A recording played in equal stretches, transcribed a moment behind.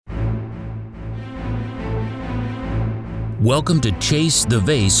Welcome to Chase the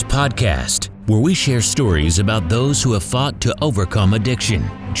Vase podcast, where we share stories about those who have fought to overcome addiction.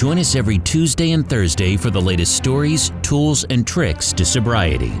 Join us every Tuesday and Thursday for the latest stories, tools, and tricks to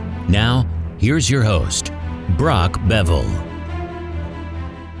sobriety. Now, here's your host, Brock Bevel.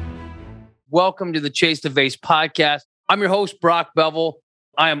 Welcome to the Chase the Vase podcast. I'm your host, Brock Bevel.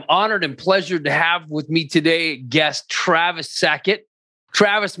 I am honored and pleasured to have with me today guest Travis Sackett.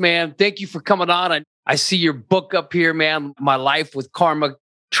 Travis, man, thank you for coming on. I see your book up here, man, My Life with Karma.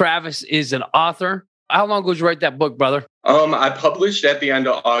 Travis is an author. How long ago did you write that book, brother? I published at the end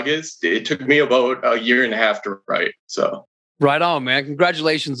of August. It took me about a year and a half to write. So, right on, man.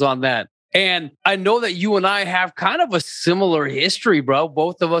 Congratulations on that. And I know that you and I have kind of a similar history, bro.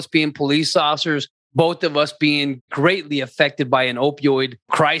 Both of us being police officers, both of us being greatly affected by an opioid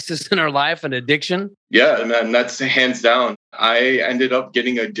crisis in our life and addiction. Yeah, and that's hands down. I ended up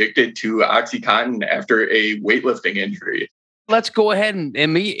getting addicted to OxyContin after a weightlifting injury. Let's go ahead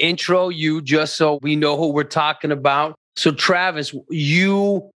and me intro you just so we know who we're talking about. So Travis,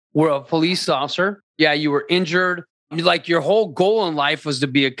 you were a police officer. Yeah, you were injured. Like your whole goal in life was to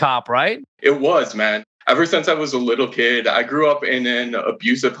be a cop, right? It was, man. Ever since I was a little kid, I grew up in an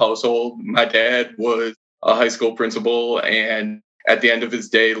abusive household. My dad was a high school principal and at the end of his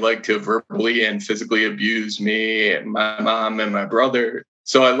day liked to verbally and physically abuse me, my mom, and my brother.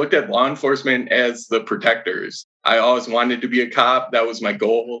 So I looked at law enforcement as the protectors. I always wanted to be a cop. That was my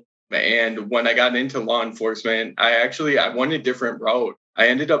goal. And when I got into law enforcement, I went a different route. I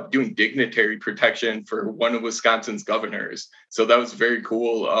ended up doing dignitary protection for one of Wisconsin's governors. So that was very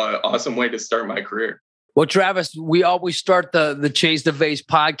cool. Awesome way to start my career. Well, Travis, we always start the Chase the Vase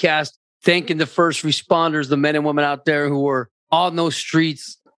podcast thanking the first responders, the men and women out there who are on those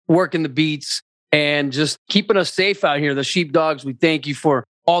streets, working the beats, and just keeping us safe out here. The sheepdogs, we thank you for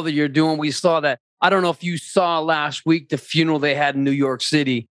all that you're doing. We saw that. I don't know if you saw last week the funeral they had in New York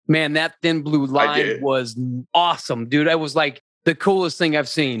City. Man, that thin blue line was awesome, dude. That was like the coolest thing I've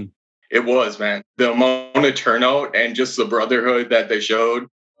seen. It was, man. The amount of turnout and just the brotherhood that they showed.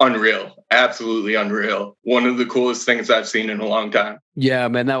 Unreal. Absolutely unreal. One of the coolest things I've seen in a long time. Yeah,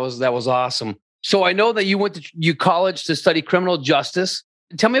 man, that was awesome. So I know that you went to college to study criminal justice.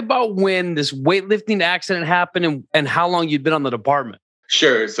 Tell me about when this weightlifting accident happened and how long you'd been on the department.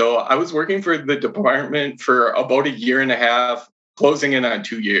 Sure. So I was working for the department for about a year and a half, closing in on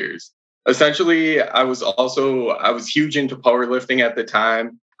 2 years. Essentially, I was huge into powerlifting at the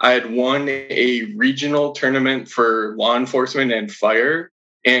time. I had won a regional tournament for law enforcement and fire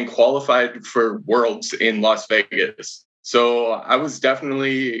and qualified for Worlds in Las Vegas. So I was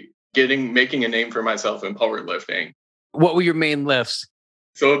definitely making a name for myself in powerlifting. What were your main lifts?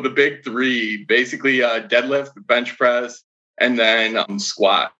 So the big three, basically deadlift, bench press, and then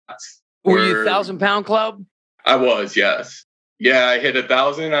squats. Were you 1,000-pound club? I was, yes. Yeah, I hit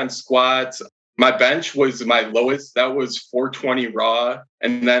 1,000 on squats. My bench was my lowest. That was 420 raw.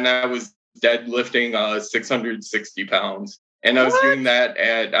 And then I was deadlifting 660 pounds. And I was doing that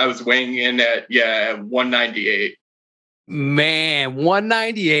I was weighing in at 198. Man,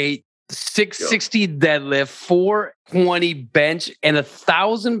 198, 660 deadlift, 420 bench, and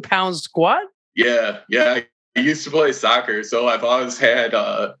 1,000-pound squat? Yeah. I used to play soccer, so I've always had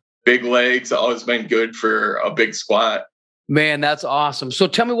big legs, always been good for a big squat. Man, that's awesome. So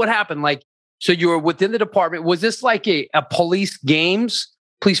tell me what happened. So you were within the department. Was this like a police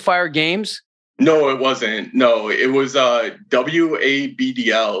fire games? No, it wasn't. No, it was WABDL.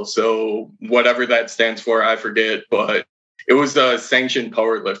 So whatever that stands for, I forget, but it was sanctioned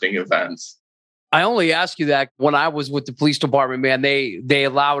powerlifting events. I only ask you that when I was with the police department, man, they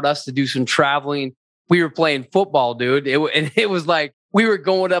allowed us to do some traveling. We were playing football, dude. It was like we were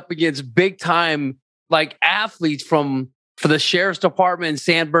going up against big time like athletes for the sheriff's department in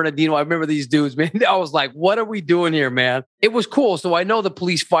San Bernardino. I remember these dudes, man. I was like, what are we doing here, man? It was cool. So I know the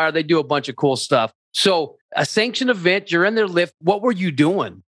police fire, they do a bunch of cool stuff. So a sanctioned event, you're in their lift. What were you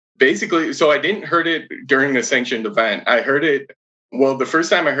doing? Basically, so I didn't heard it during a sanctioned event. I heard it, the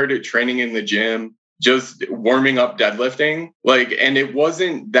first time I heard it training in the gym, just warming up deadlifting. And it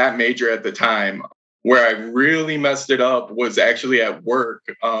wasn't that major at the time. Where I really messed it up was actually at work.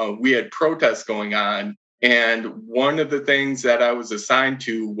 We had protests going on. And one of the things that I was assigned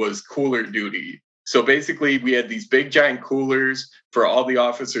to was cooler duty. So basically, we had these big giant coolers for all the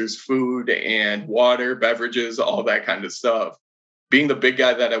officers' food and water, beverages, all that kind of stuff. Being the big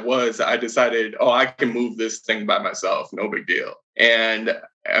guy that I was, I decided, I can move this thing by myself. No big deal. And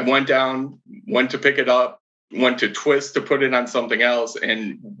I went to pick it up, went to twist to put it on something else.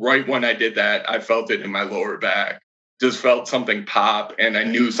 And right when I did that, I felt it in my lower back. Just felt something pop and I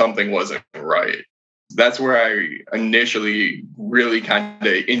knew something wasn't right. That's where I initially really kind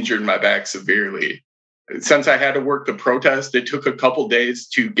of injured my back severely. Since I had to work the protest, it took a couple days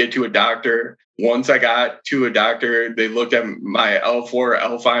to get to a doctor. Once I got to a doctor, they looked at my L4,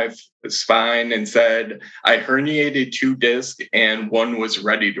 L5 spine and said, I herniated 2 discs and one was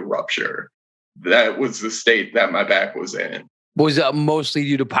ready to rupture. That was the state that my back was in. Was it mostly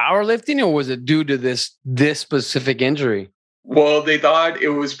due to powerlifting, or was it due to this specific injury? Well, they thought it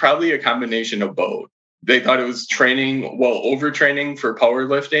was probably a combination of both. They thought it was overtraining for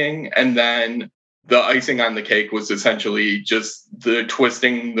powerlifting, and then the icing on the cake was essentially just the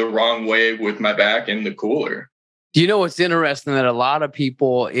twisting the wrong way with my back in the cooler. Do you know what's interesting? That a lot of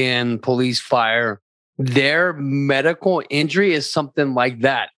people in police fire, their medical injury is something like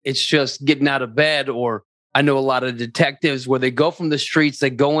that. It's just getting out of bed. Or I know a lot of detectives where they go from the streets, they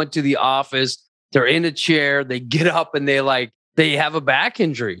go into the office, they're in a chair, they get up and they have a back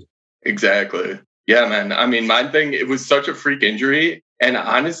injury. Exactly. Yeah, man. I mean, my thing, it was such a freak injury. And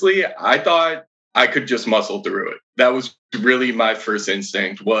honestly, I thought I could just muscle through it. That was really my first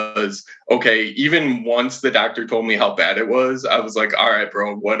instinct was, okay, even once the doctor told me how bad it was, I was like, all right,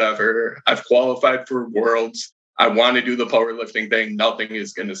 bro, whatever. I've qualified for Worlds. I want to do the powerlifting thing. Nothing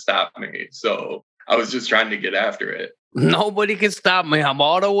is going to stop me. So I was just trying to get after it. Nobody can stop me. I'm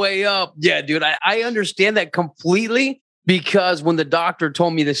all the way up. Yeah, dude, I understand that completely. Because when the doctor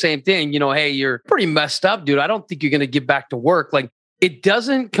told me the same thing, hey, you're pretty messed up, dude. I don't think you're going to get back to work. Like, it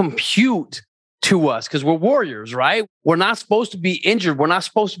doesn't compute to us because we're warriors, right? We're not supposed to be injured. We're not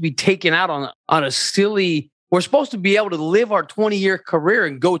supposed to be taken out on a silly, we're supposed to be able to live our 20-year career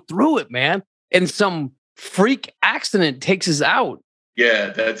and go through it, man. And some freak accident takes us out.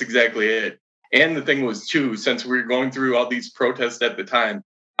 Yeah, that's exactly it. And the thing was too, since we were going through all these protests at the time,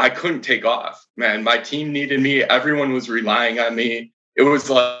 I couldn't take off, man. My team needed me. Everyone was relying on me. It was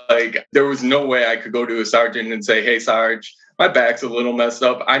like, there was no way I could go to a sergeant and say, hey, Sarge, my back's a little messed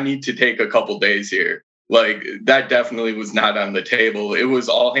up. I need to take a couple days here. Like, that definitely was not on the table. It was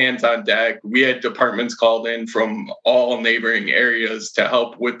all hands on deck. We had departments called in from all neighboring areas to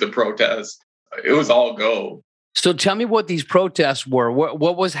help with the protest. It was all go. So tell me what these protests were.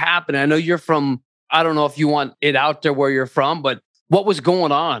 What was happening? I know you're from, I don't know if you want it out there where you're from, but what was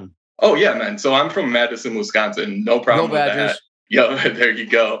going on? Oh, yeah, man. So I'm from Madison, Wisconsin. No problem with that. Yeah, there you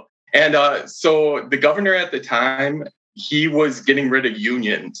go. And so the governor at the time, he was getting rid of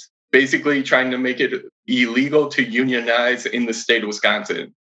unions, basically trying to make it illegal to unionize in the state of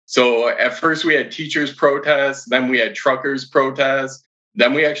Wisconsin. So at first we had teachers protests, then we had truckers protests,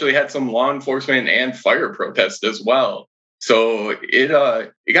 then we actually had some law enforcement and fire protests as well. So it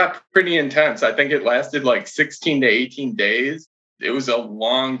got pretty intense. I think it lasted like 16 to 18 days. It was a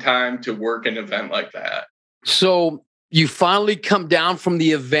long time to work an event like that. So you finally come down from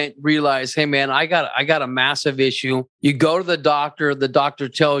the event, realize, hey, man, I got a massive issue. You go to the doctor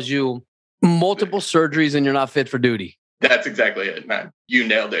tells you multiple surgeries and you're not fit for duty. That's exactly it, man. You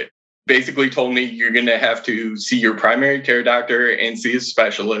nailed it. Basically told me you're going to have to see your primary care doctor and see a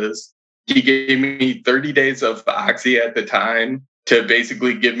specialist. He gave me 30 days of Oxy at the time to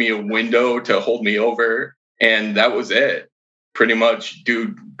basically give me a window to hold me over. And that was it. Pretty much,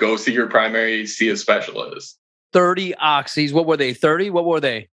 dude, go see your primary, see a specialist. 30 Oxys. What were they? 30? What were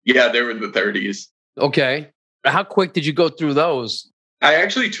they? Yeah, they were the 30s. Okay. How quick did you go through those? I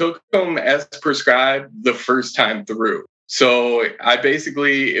actually took them as prescribed the first time through. So I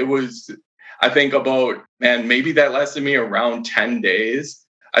think about, maybe that lasted me around 10 days.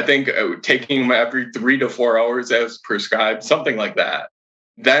 I think taking them every 3 to 4 hours as prescribed, something like that.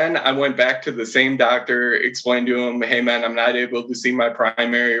 Then I went back to the same doctor, explained to him, hey, man, I'm not able to see my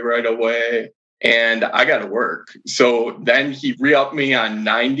primary right away, and I got to work. So then he re-upped me on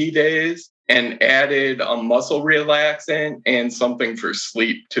 90 days and added a muscle relaxant and something for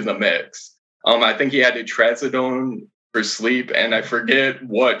sleep to the mix. I think he added trazodone for sleep, and I forget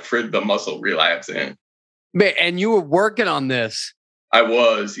what for the muscle relaxant. Man, and you were working on this. I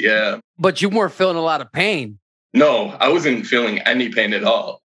was, yeah. But you weren't feeling a lot of pain. No, I wasn't feeling any pain at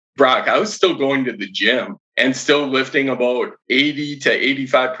all. Brock, I was still going to the gym and still lifting about 80 to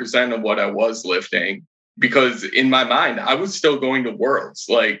 85% of what I was lifting, because in my mind, I was still going to Worlds.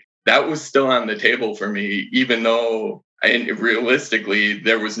 Like, that was still on the table for me, even though realistically,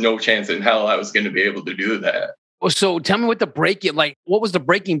 there was no chance in hell I was going to be able to do that. So tell me what was the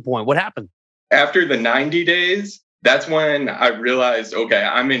breaking point? What happened? After the 90 days, that's when I realized, okay,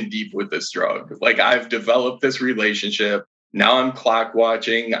 I'm in deep with this drug. Like, I've developed this relationship. Now I'm clock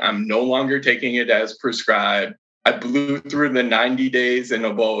watching. I'm no longer taking it as prescribed. I blew through the 90 days in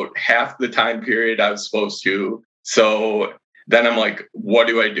about half the time period I was supposed to. So then I'm like, what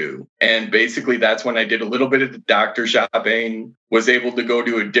do I do? And basically that's when I did a little bit of the doctor shopping, was able to go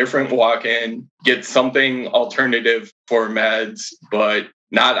to a different walk-in, get something alternative for meds, but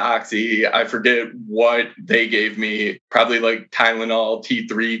not Oxy. I forget what they gave me, probably like Tylenol,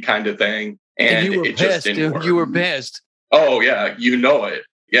 T3 kind of thing. And you were it pissed, just didn't dude. work. You were pissed. Oh, yeah. You know it.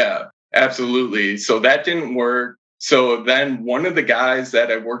 Yeah, absolutely. So that didn't work. So then one of the guys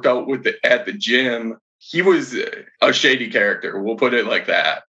that I worked out with at the gym, he was a shady character. We'll put it like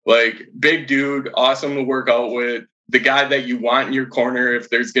that. Like, big dude, awesome to work out with. The guy that you want in your corner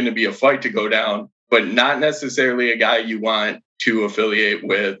if there's going to be a fight to go down, but not necessarily a guy you want to affiliate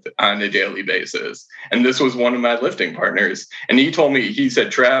with on a daily basis. And this was one of my lifting partners. And he told me, he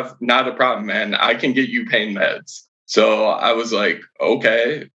said, Trav, not a problem, man. I can get you pain meds. So I was like,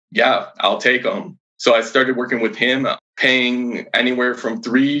 okay, yeah, I'll take them. So I started working with him, paying anywhere from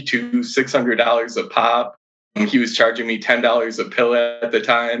 $300 to $600 a pop. He was charging me $10 a pill at the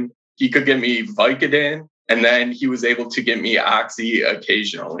time. He could get me Vicodin, and then he was able to get me Oxy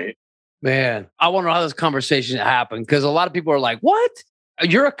occasionally. Man, I want to know how this conversation happened, because a lot of people are like, what?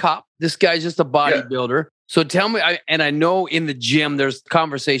 You're a cop. This guy's just a bodybuilder. Yeah. So tell me, and I know in the gym, there's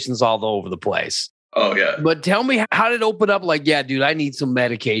conversations all over the place. Oh, yeah. But tell me, how did it open up? Like, yeah, dude, I need some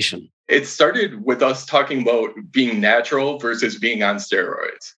medication. It started with us talking about being natural versus being on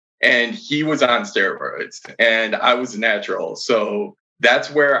steroids. And he was on steroids and I was natural. So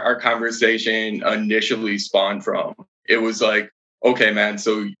that's where our conversation initially spawned from. It was like, okay, man,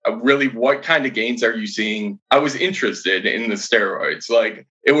 so really what kind of gains are you seeing? I was interested in the steroids. Like,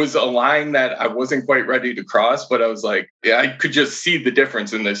 it was a line that I wasn't quite ready to cross, but I was like, yeah, I could just see the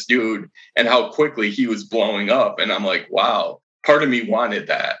difference in this dude and how quickly he was blowing up. And I'm like, wow, part of me wanted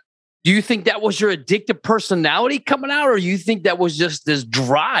that. Do you think that was your addictive personality coming out, or you think that was just this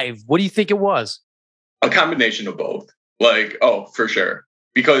drive? What do you think it was? A combination of both. Like, oh, for sure.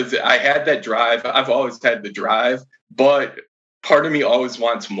 Because I had that drive. I've always had the drive, but part of me always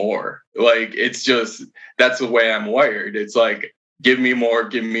wants more. Like, it's just, that's the way I'm wired. It's like, give me more,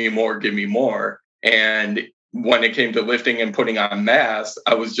 give me more, give me more. And when it came to lifting and putting on mass,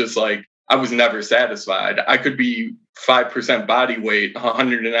 I was just like, I was never satisfied. I could be 5% body weight,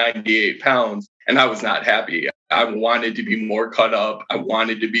 198 pounds, and I was not happy. I wanted to be more cut up. I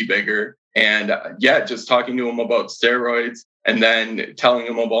wanted to be bigger. And yeah, just talking to him about steroids and then telling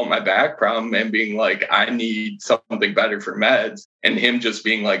him about my back problem and being like, I need something better for meds. And him just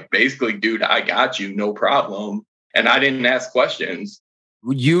being like, basically, dude, I got you, no problem. And I didn't ask questions.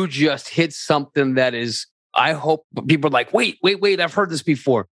 You just hit something that is, I hope people are like, wait, I've heard this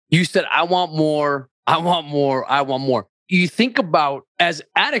before. You said, I want more, I want more, I want more. You think about, as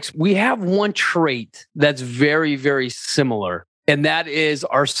addicts, we have one trait that's very, very similar, and that is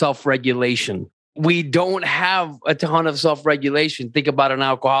our self-regulation. We don't have a ton of self-regulation. Think about an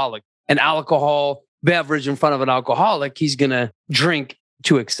alcoholic. An alcohol beverage in front of an alcoholic, he's going to drink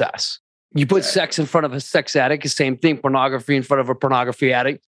to excess. You put sex in front of a sex addict, the same thing. Pornography in front of a pornography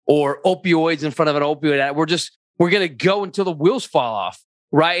addict, or opioids in front of an opioid addict. We're going to go until the wheels fall off.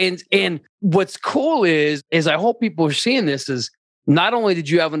 Right. And what's cool is I hope people are seeing this, is not only did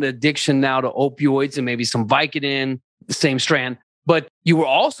you have an addiction now to opioids and maybe some Vicodin, the same strand, but you were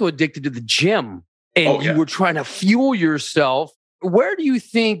also addicted to the gym and you were trying to fuel yourself. Where do you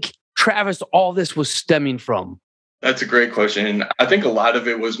think, Travis, all this was stemming from? That's a great question. I think a lot of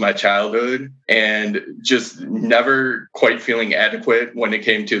it was my childhood and just never quite feeling adequate when it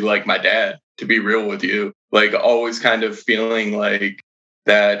came to like my dad, to be real with you, like always kind of feeling like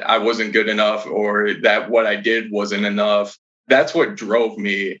that I wasn't good enough or that what I did wasn't enough. That's what drove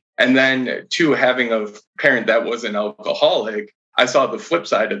me. And then to having a parent that was an alcoholic, I saw the flip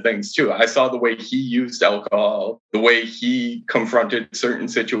side of things too. I saw the way he used alcohol, the way he confronted certain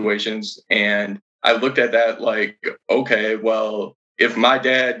situations. And I looked at that like, okay, well, if my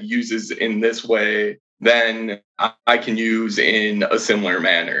dad uses in this way, then I can use in a similar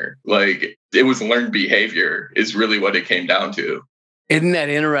manner. Like, it was learned behavior is really what it came down to. Isn't that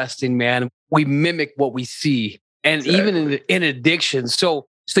interesting, man? We mimic what we see. And exactly. Even in addiction. So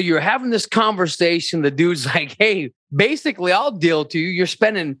you're having this conversation. The dude's like, hey, basically, I'll deal to you. You're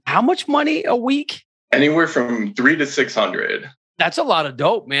spending how much money a week? Anywhere from $300 to $600. That's a lot of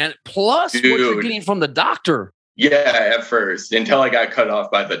dope, man. Plus what you're getting from the doctor. Yeah, at first, until I got cut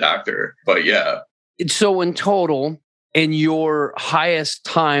off by the doctor. But yeah. So in total, in your highest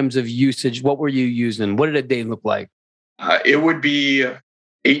times of usage, what were you using? What did a day look like? It would be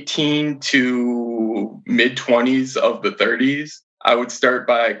 18 to mid 20s of the 30s. I would start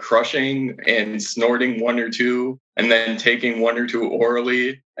by crushing and snorting 1 or 2 and then taking 1 or 2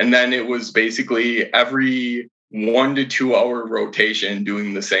 orally. And then it was basically every 1 to 2 hour rotation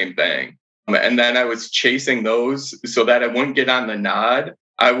doing the same thing. And then I was chasing those so that I wouldn't get on the nod.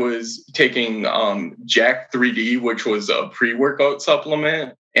 I was taking Jack 3D, which was a pre-workout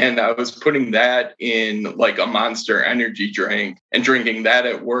supplement. And I was putting that in like a Monster energy drink and drinking that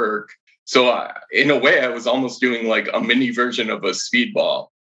at work. So in a way, I was almost doing like a mini version of a speedball.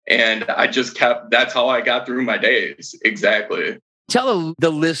 And I just that's how I got through my days. Exactly. Tell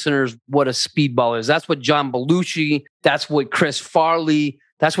the listeners what a speedball is. That's what John Belushi, that's what Chris Farley,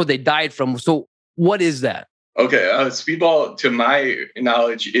 that's what they died from. So what is that? Okay. Speedball, to my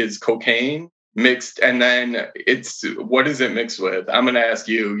knowledge, is cocaine mixed. And then what is it mixed with? I'm going to ask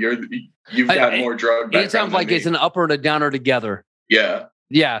you. You've got more drug background. It sounds like it's an upper and a downer together. Yeah.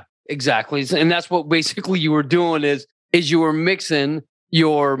 Yeah, exactly. And that's what basically you were doing is you were mixing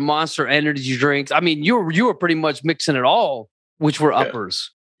your Monster energy drinks. I mean, you were pretty much mixing it all, which were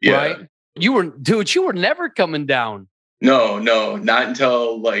uppers, right? You were never coming down. No, not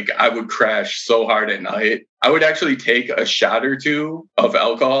until like I would crash so hard at night. I would actually take a shot or two of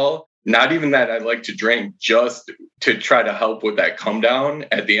alcohol, not even that I like to drink, just to try to help with that come down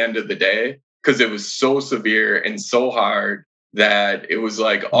at the end of the day, because it was so severe and so hard that it was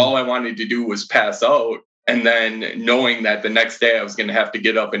like all I wanted to do was pass out. And then knowing that the next day I was going to have to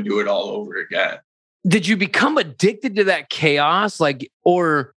get up and do it all over again. Did you become addicted to that chaos?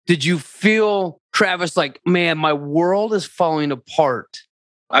 Or did you feel, Travis, like, man, my world is falling apart?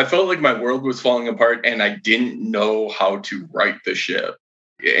 I felt like my world was falling apart and I didn't know how to right the ship.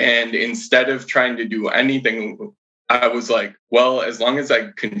 And instead of trying to do anything, I was like, well, as long as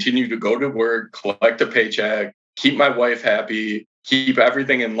I continue to go to work, collect a paycheck, keep my wife happy, keep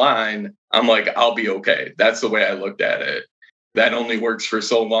everything in line, I'm like, I'll be okay. That's the way I looked at it. That only works for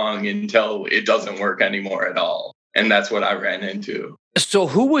so long until it doesn't work anymore at all. And that's what I ran into. So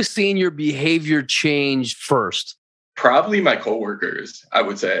who was seeing your behavior change first? Probably my coworkers, I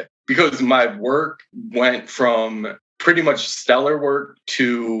would say, because my work went from pretty much stellar work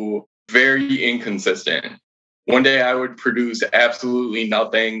to very inconsistent. One day I would produce absolutely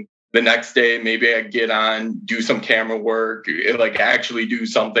nothing. The next day, maybe I'd get on, do some camera work, like actually do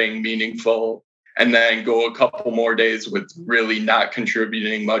something meaningful, and then go a couple more days with really not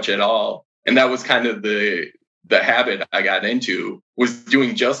contributing much at all. And that was kind of the habit I got into, was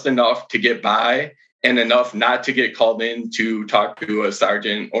doing just enough to get by and enough not to get called in to talk to a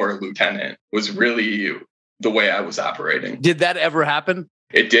sergeant or a lieutenant, was really the way I was operating. Did that ever happen?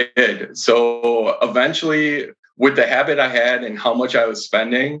 It did. So eventually, with the habit I had and how much I was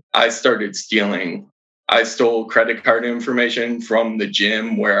spending, I started stealing. I stole credit card information from the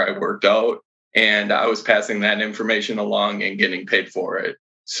gym where I worked out, and I was passing that information along and getting paid for it.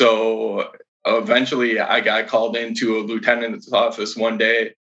 So eventually I got called into a lieutenant's office one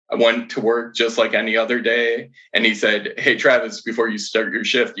day. I went to work just like any other day. And he said, "Hey, Travis, before you start your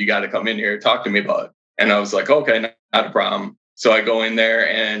shift, you got to come in here and talk to me about it." And I was like, okay, not a problem. So I go in there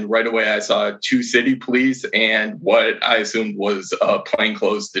and right away I saw 2 city police and what I assumed was a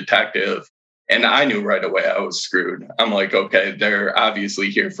plainclothes detective. And I knew right away I was screwed. I'm like, okay, they're obviously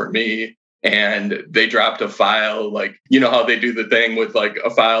here for me. And they dropped a file, like, you know how they do the thing with like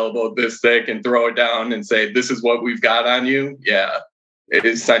a file about this thick and throw it down and say, "This is what we've got on you." Yeah, it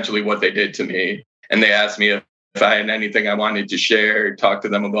is essentially what they did to me. And they asked me if I had anything I wanted to share, talk to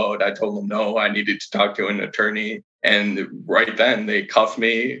them about. I told them no, I needed to talk to an attorney. And right then they cuffed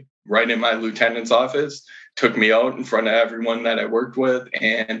me right in my lieutenant's office, took me out in front of everyone that I worked with,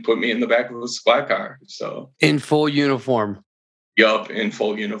 and put me in the back of a squad car. So in full uniform. Yup, in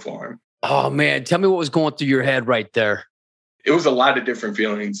full uniform. Oh man, tell me what was going through your head right there. It was a lot of different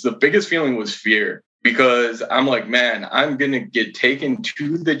feelings. The biggest feeling was fear, because I'm like, man, I'm going to get taken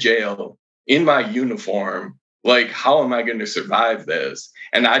to the jail in my uniform. Like, how am I going to survive this?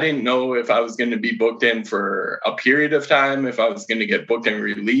 And I didn't know if I was going to be booked in for a period of time, if I was going to get booked and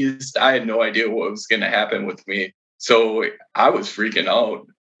released. I had no idea what was going to happen with me. So I was freaking out.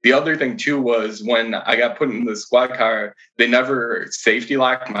 The other thing, too, was when I got put in the squad car, they never safety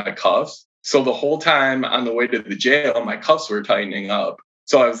locked my cuffs. So the whole time on the way to the jail, my cuffs were tightening up.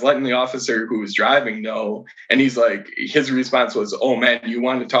 So I was letting the officer who was driving know. And he's like, his response was, "Oh, man, you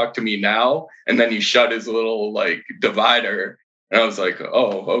want to talk to me now?" And then he shut his little like divider. And I was like,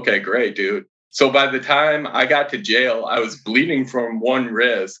 "Oh, okay, great, dude." So by the time I got to jail, I was bleeding from one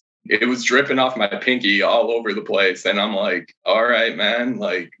wrist. It was dripping off my pinky all over the place. And I'm like, all right, man,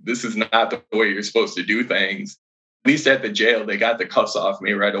 like, this is not the way you're supposed to do things. At least at the jail, they got the cuffs off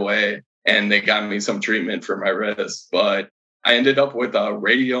me right away and they got me some treatment for my wrist. But I ended up with a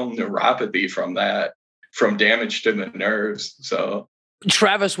radial neuropathy from that, from damage to the nerves. So,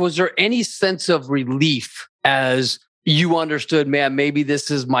 Travis, was there any sense of relief as you understood, man, maybe this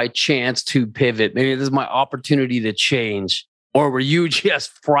is my chance to pivot. Maybe this is my opportunity to change? Or were you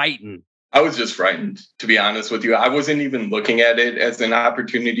just frightened? I was just frightened, to be honest with you. I wasn't even looking at it as an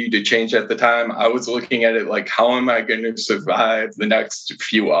opportunity to change at the time. I was looking at it like, how am I going to survive the next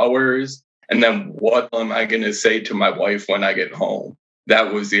few hours? And then what am I going to say to my wife when I get home?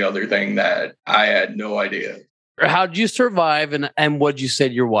 That was the other thing that I had no idea. How'd you survive, and what'd you say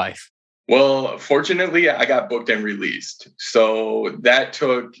to your wife? Well, fortunately, I got booked and released. So that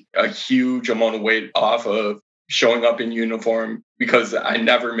took a huge amount of weight off of showing up in uniform, because I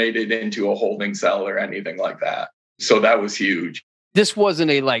never made it into a holding cell or anything like that. So that was huge. This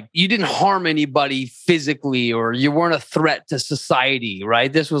wasn't you didn't harm anybody physically, or you weren't a threat to society,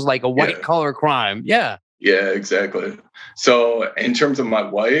 right? This was like a white collar crime. Yeah. Yeah, exactly. So in terms of my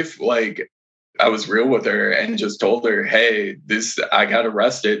wife, I was real with her and just told her, hey, I got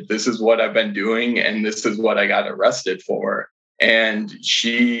arrested. This is what I've been doing, and this is what I got arrested for. And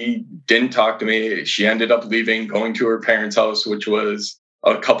she didn't talk to me. She ended up leaving, going to her parents' house, which was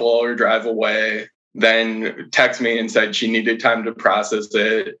a couple-hour drive away. Then texted me and said she needed time to process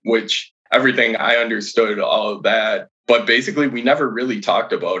it, which everything I understood, all of that. But basically, we never really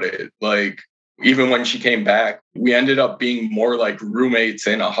talked about it. Even when she came back, we ended up being more like roommates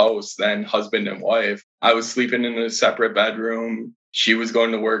in a house than husband and wife. I was sleeping in a separate bedroom. She was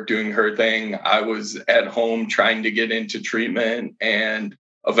going to work, doing her thing. I was at home trying to get into treatment. And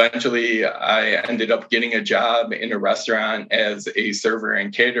eventually I ended up getting a job in a restaurant as a server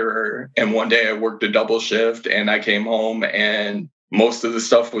and caterer. And one day I worked a double shift and I came home and most of the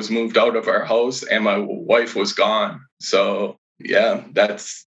stuff was moved out of our house and my wife was gone. So yeah,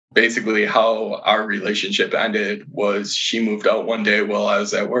 that's basically how our relationship ended. Was she moved out one day while I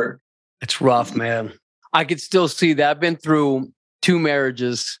was at work. It's rough, man. I could still see that. I've been through 2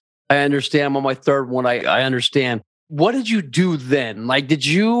 marriages. I understand. I'm on my 3rd one. I understand. What did you do then? Did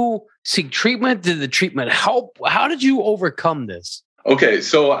you seek treatment? Did the treatment help? How did you overcome this? Okay,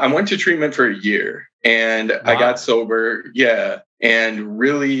 so I went to treatment for a year and I got sober. Yeah. And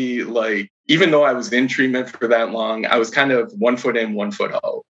really, even though I was in treatment for that long, I was kind of 1 foot in, 1 foot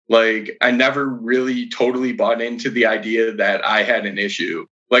out. I never really totally bought into the idea that I had an issue.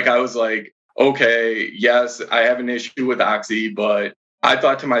 I was like, okay, yes, I have an issue with Oxy, but I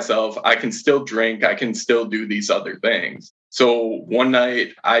thought to myself, I can still drink. I can still do these other things. So one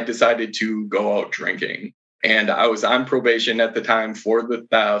night I decided to go out drinking, and I was on probation at the time for the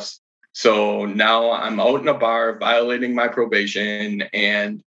thefts. So now I'm out in a bar violating my probation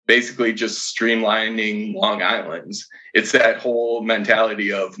and basically just streamlining Long Island's. It's that whole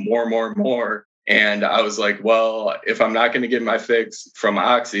mentality of more, more, more. And I was like, well, if I'm not going to get my fix from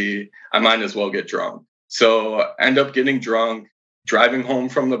Oxy, I might as well get drunk. So I end up getting drunk, driving home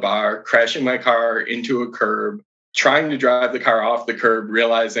from the bar, crashing my car into a curb, trying to drive the car off the curb,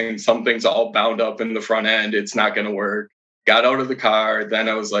 realizing something's all bound up in the front end. It's not going to work. Got out of the car. Then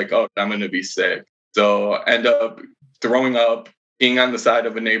I was like, oh, I'm going to be sick. So I end up throwing up, being on the side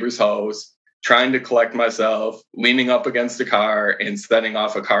of a neighbor's house, trying to collect myself, leaning up against a car and setting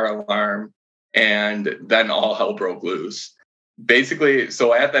off a car alarm. And then all hell broke loose. Basically,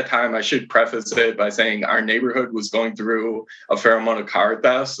 so at that time, I should preface it by saying our neighborhood was going through a fair amount of car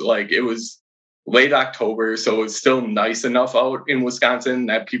thefts. It was late October, so it was still nice enough out in Wisconsin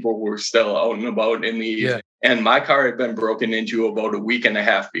that people were still out and about in the evening. And my car had been broken into about a week and a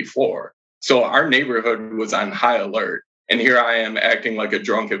half before. So our neighborhood was on high alert. And here I am acting like a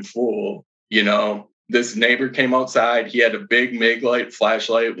drunken fool. This neighbor came outside. He had a big Maglite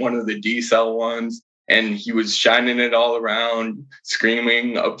flashlight, one of the D-cell ones, and he was shining it all around,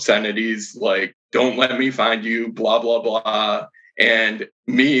 screaming obscenities like, don't let me find you, blah, blah, blah. And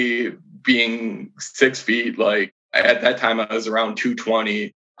me being 6 feet, at that time I was around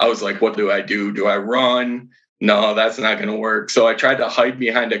 220. I was like, what do I do? Do I run? No, that's not going to work. So I tried to hide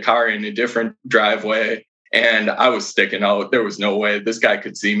behind a car in a different driveway, and I was sticking out. There was no way this guy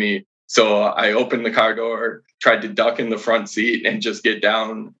could see me. So I opened the car door, tried to duck in the front seat and just get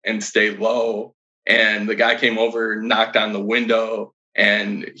down and stay low. And the guy came over, knocked on the window,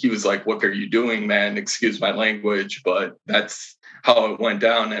 and he was like, what are you doing, man? Excuse my language, but that's how it went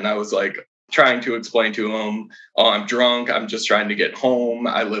down. And I was like, trying to explain to him, oh, I'm drunk. I'm just trying to get home.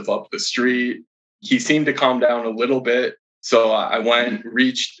 I live up the street. He seemed to calm down a little bit. So I went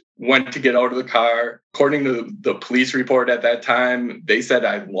to get out of the car. According to the police report at that time, they said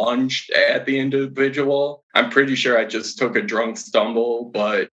I lunged at the individual. I'm pretty sure I just took a drunk stumble,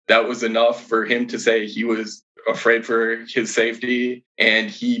 but that was enough for him to say he was afraid for his safety.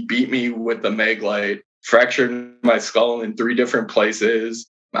 And he beat me with the Maglite, fractured my skull in 3 different places,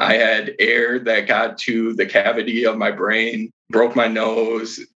 I had air that got to the cavity of my brain, broke my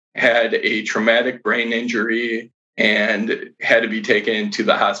nose, had a traumatic brain injury, and had to be taken to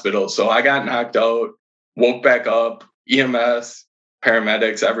the hospital. So I got knocked out, woke back up, EMS,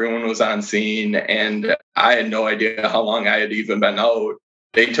 paramedics, everyone was on scene, and I had no idea how long I had even been out.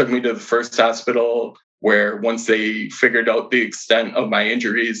 They took me to the first hospital where once they figured out the extent of my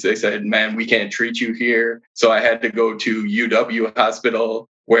injuries, they said, man, we can't treat you here. So I had to go to UW Hospital,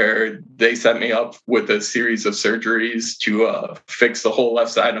 where they set me up with a series of surgeries to fix the whole left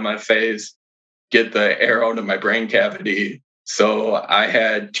side of my face, get the air out of my brain cavity. So I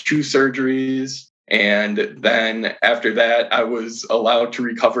had 2 surgeries. And then after that, I was allowed to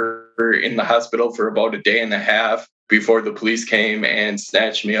recover in the hospital for about a day and a half before the police came and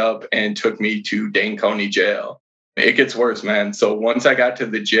snatched me up and took me to Dane County Jail. It gets worse, man. So once I got to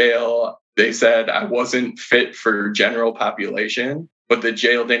the jail, they said I wasn't fit for general population, but the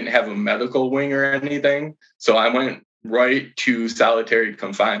jail didn't have a medical wing or anything. So I went right to solitary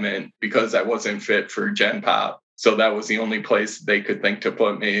confinement because I wasn't fit for Gen Pop. So that was the only place they could think to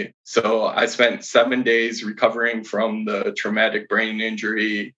put me. So I spent 7 days recovering from the traumatic brain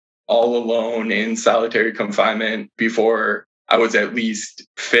injury all alone in solitary confinement before I was at least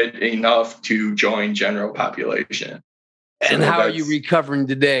fit enough to join general population. And how are you recovering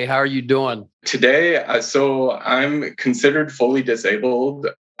today? How are you doing? Today, so I'm considered fully disabled.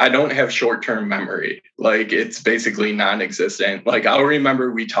 I don't have short-term memory. Like, it's basically non-existent. Like, I'll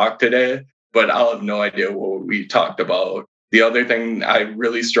remember we talked today, but I'll have no idea what we talked about. The other thing I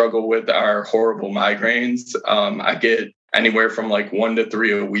really struggle with are horrible migraines. I get anywhere from like 1 to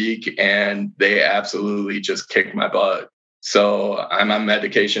 3 a week, and they absolutely just kick my butt. So I'm on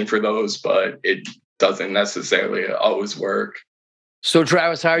medication for those, but it doesn't necessarily always work. So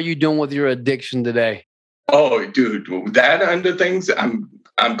Travis, how are you doing with your addiction today? Oh, dude, that end of things,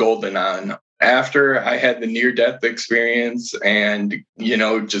 I'm golden on. After I had the near-death experience and,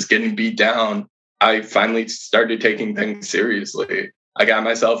 just getting beat down, I finally started taking things seriously. I got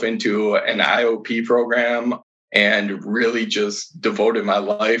myself into an IOP program and really just devoted my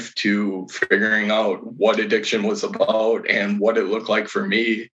life to figuring out what addiction was about and what it looked like for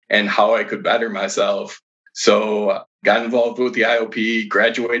me and how I could better myself. So got involved with the IOP,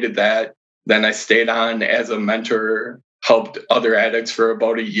 graduated that. Then I stayed on as a mentor, helped other addicts for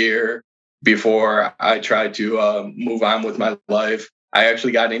about a year before I tried to move on with my life. I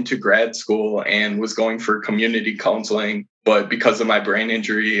actually got into grad school and was going for community counseling, but because of my brain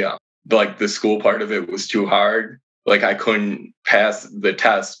injury, like the school part of it was too hard. Like I couldn't pass the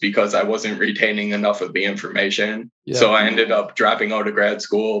test because I wasn't retaining enough of the information. Yeah. So I ended up dropping out of grad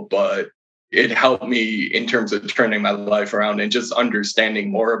school, but it helped me in terms of turning my life around and just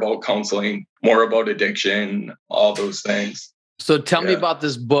understanding more about counseling, more about addiction, all those things. So tell me about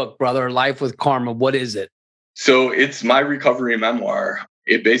this book, brother, Life with Karma. What is it? So it's my recovery memoir.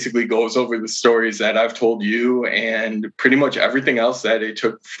 It basically goes over the stories that I've told you and pretty much everything else that it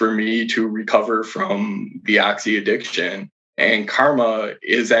took for me to recover from the oxy addiction. And Karma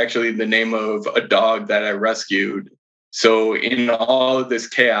is actually the name of a dog that I rescued. So in all of this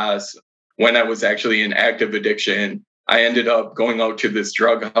chaos, when I was actually in active addiction, I ended up going out to this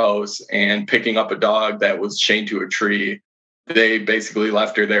drug house and picking up a dog that was chained to a tree. They basically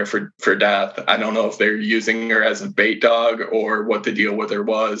left her there for death. I don't know if they're using her as a bait dog or what the deal with her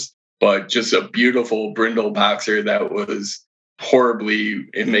was, but just a beautiful brindle boxer that was horribly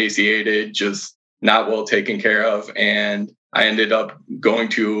emaciated, just not well taken care of. And I ended up going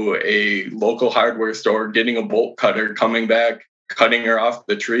to a local hardware store, getting a bolt cutter, coming back, cutting her off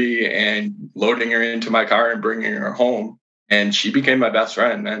the tree and loading her into my car and bringing her home. And she became my best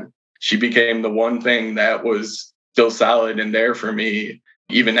friend, man. She became the one thing that was still solid and there for me.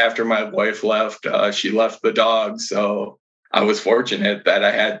 Even after my wife left, she left the dog. So I was fortunate that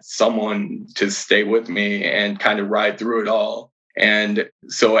I had someone to stay with me and kind of ride through it all. And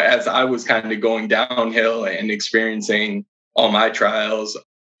so as I was kind of going downhill and experiencing all my trials,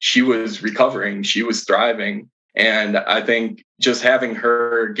 she was recovering, she was thriving. And I think just having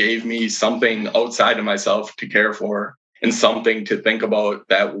her gave me something outside of myself to care for and something to think about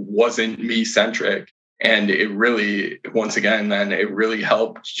that wasn't me-centric. And it really, once again, then it really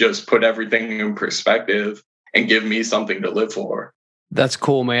helped just put everything in perspective and give me something to live for. That's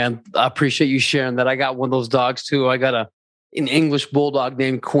cool, man. I appreciate you sharing that. I got one of those dogs too. I got an English bulldog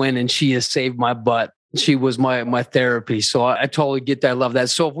named Quinn, and she has saved my butt. She was my therapy. So I totally get that. I love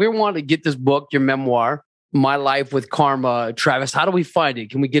that. So if we want to get this book, your memoir, My Life with Karma, Travis, how do we find it?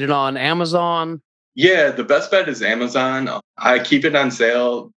 Can we get it on Amazon? Yeah, the best bet is Amazon. I keep it on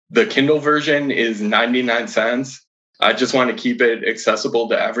sale. The Kindle version is 99 cents. I just want to keep it accessible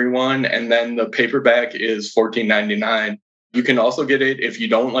to everyone. And then the paperback is $14.99. You can also get it if you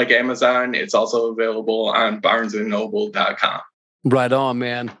don't like Amazon. It's also available on barnesandnoble.com. Right on,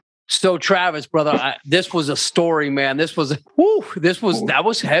 man. So Travis, brother, this was a story, man. That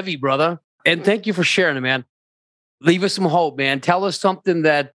was heavy, brother. And thank you for sharing it, man. Leave us some hope, man. Tell us something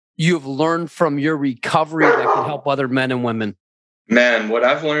that you've learned from your recovery that can help other men and women. Man, what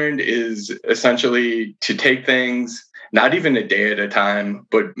I've learned is essentially to take things, not even a day at a time,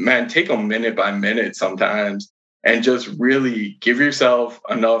 but man, take them minute by minute sometimes and just really give yourself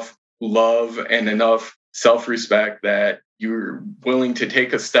enough love and enough self-respect that you're willing to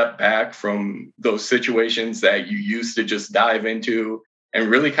take a step back from those situations that you used to just dive into and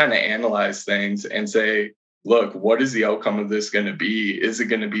really kind of analyze things and say, look, what is the outcome of this going to be? Is it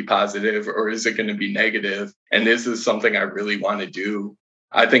going to be positive or is it going to be negative? And this is something I really want to do.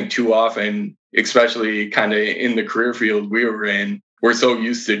 I think too often, especially kind of in the career field we were in, we're so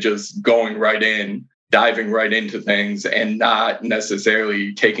used to just going right in, diving right into things and not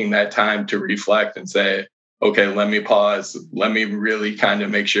necessarily taking that time to reflect and say, okay, let me pause. Let me really kind of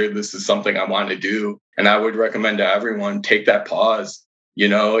make sure this is something I want to do. And I would recommend to everyone, take that pause. You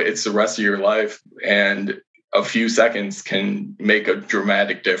know, it's the rest of your life and a few seconds can make a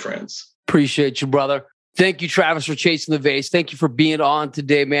dramatic difference. Appreciate you, brother. Thank you, Travis, for chasing the vase. Thank you for being on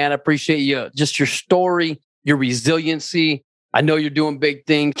today, man. I appreciate you. Just your story, your resiliency. I know you're doing big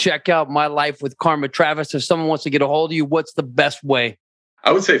things. Check out My Life with Karma. Travis, if someone wants to get a hold of you, what's the best way?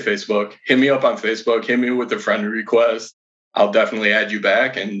 I would say Facebook. Hit me up on Facebook. Hit me with a friend request. I'll definitely add you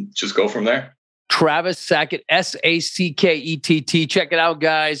back and just go from there. Travis Sackett, Sackett. Check it out,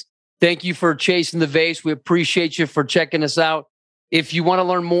 guys. Thank you for chasing the vase. We appreciate you for checking us out. If you want to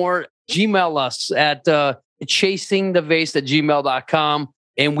learn more, Gmail us at chasingthevase@gmail.com,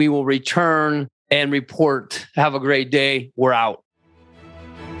 and we will return and report. Have a great day. We're out.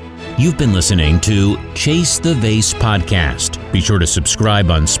 You've been listening to Chase the Vase podcast. Be sure to subscribe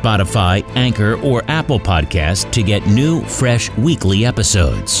on Spotify, Anchor, or Apple Podcasts to get new, fresh weekly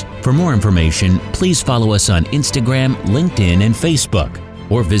episodes. For more information, please follow us on Instagram, LinkedIn, and Facebook,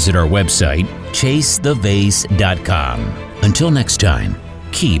 or visit our website, chasethevase.com. Until next time,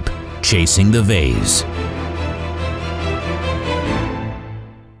 keep chasing the vase.